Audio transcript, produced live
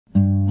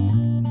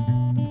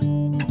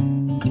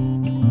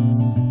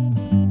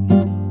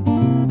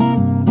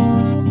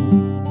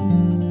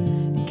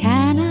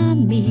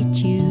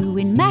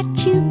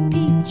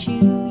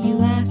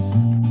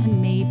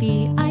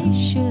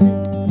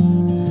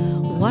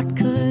What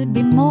could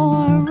be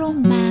more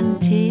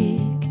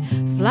romantic?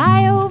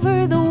 Fly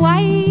over the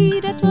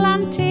wide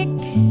Atlantic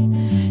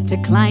to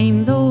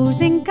climb those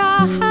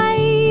Inca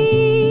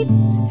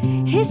heights.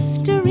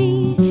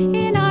 History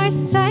in our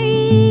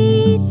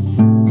sights.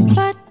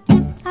 But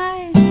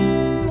I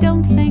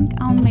don't think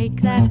I'll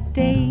make that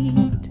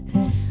date.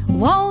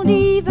 Won't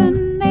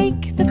even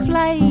make the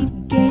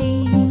flight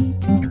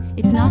gate.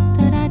 It's not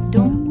that I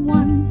don't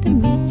want to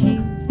meet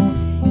you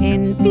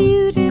in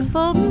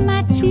beautiful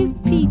Machu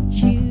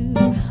Picchu.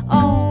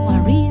 Oh, I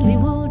really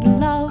would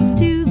love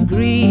to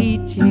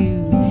greet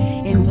you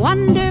in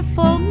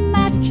wonderful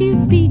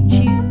Machu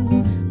Picchu,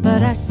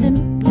 but I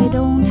simply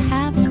don't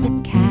have the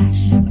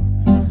cash.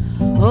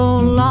 Oh,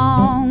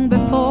 long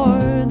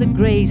before the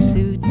grey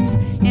suits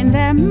in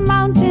their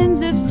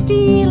mountains of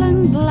steel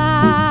and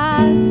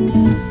glass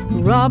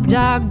robbed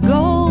our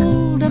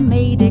gold and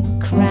made it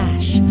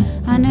crash,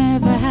 I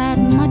never had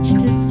much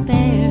to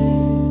spare.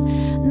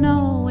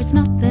 No, it's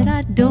not that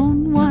I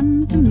don't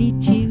want to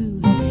meet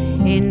you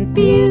in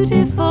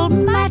beautiful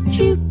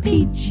Machu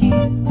Picchu.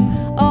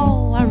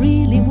 Oh, I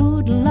really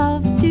would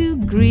love to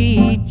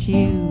greet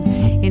you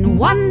in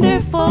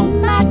wonderful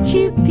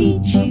Machu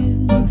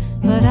Picchu,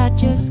 but I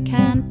just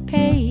can't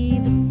pay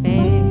the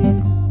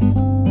fare.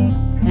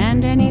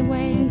 And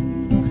anyway,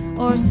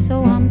 or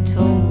so I'm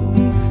told,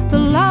 the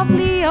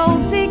lovely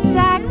old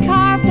zigzag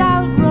carved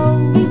out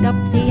road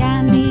up the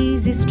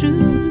Andes is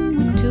strewn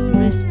with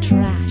tourist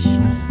trash,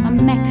 a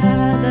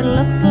mecca that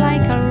looks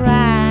like a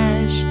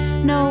rash.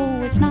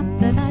 No, it's not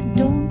that I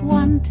don't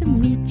want to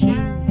meet you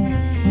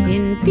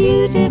in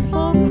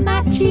beautiful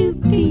Machu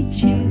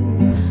Picchu.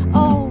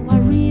 Oh, I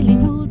really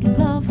would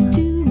love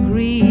to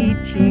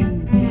greet you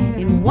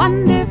in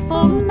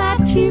wonderful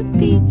Machu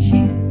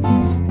Picchu,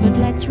 but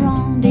let's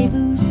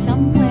rendezvous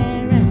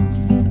somewhere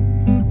else.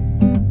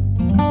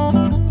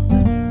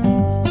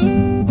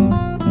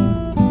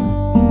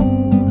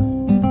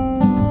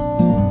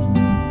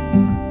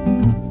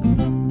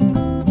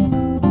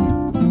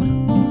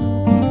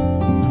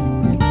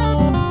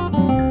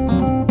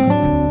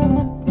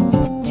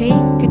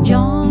 Take a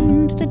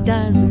jaunt that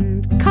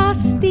doesn't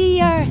cost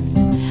the earth.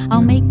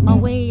 I'll make my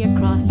way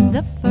across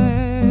the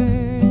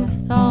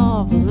firth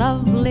of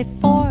lovely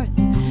Forth,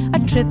 a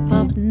trip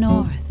up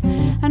north,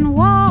 and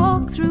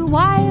walk through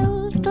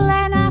wild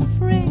Glen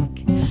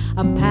Affric,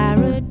 a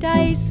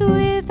paradise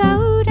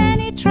without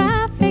any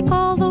traffic,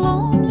 all the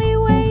lonely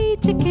way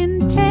to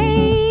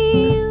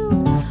Kintail.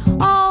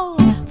 All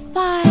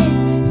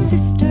 5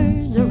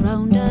 sisters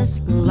around us,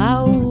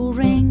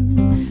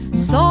 lowering,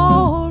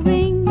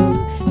 soaring,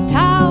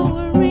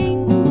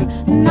 towering,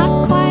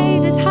 not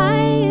quite as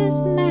high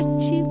as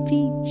Machu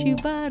Picchu,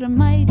 but a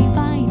mighty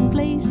fine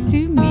place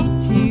to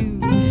meet you,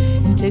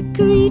 to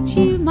greet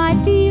you, my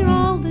dear,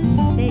 all the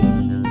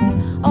same.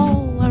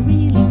 Oh, I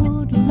really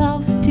would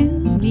love to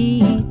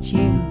meet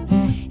you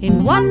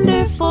in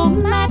wonderful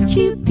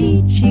Machu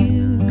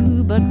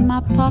Picchu, but my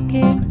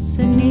pockets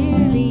are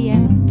nearly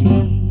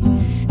empty,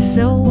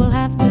 so we'll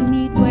have to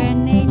meet where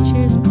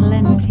nature's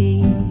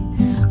plenty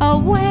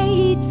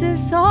awaits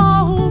us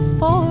all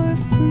for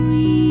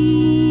free.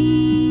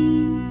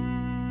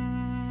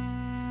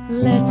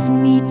 Let's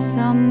meet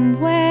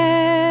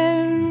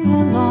somewhere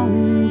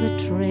along the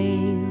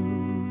trail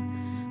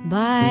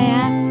by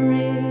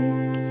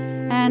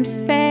Affric and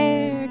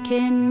fair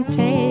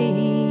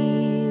Kintail.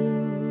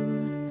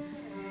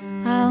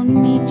 I'll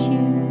meet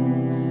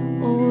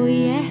you, oh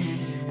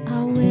yes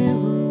I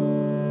will,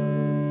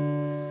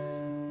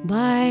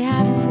 by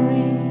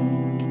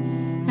Affric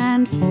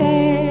and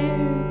fair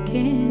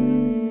Kintail.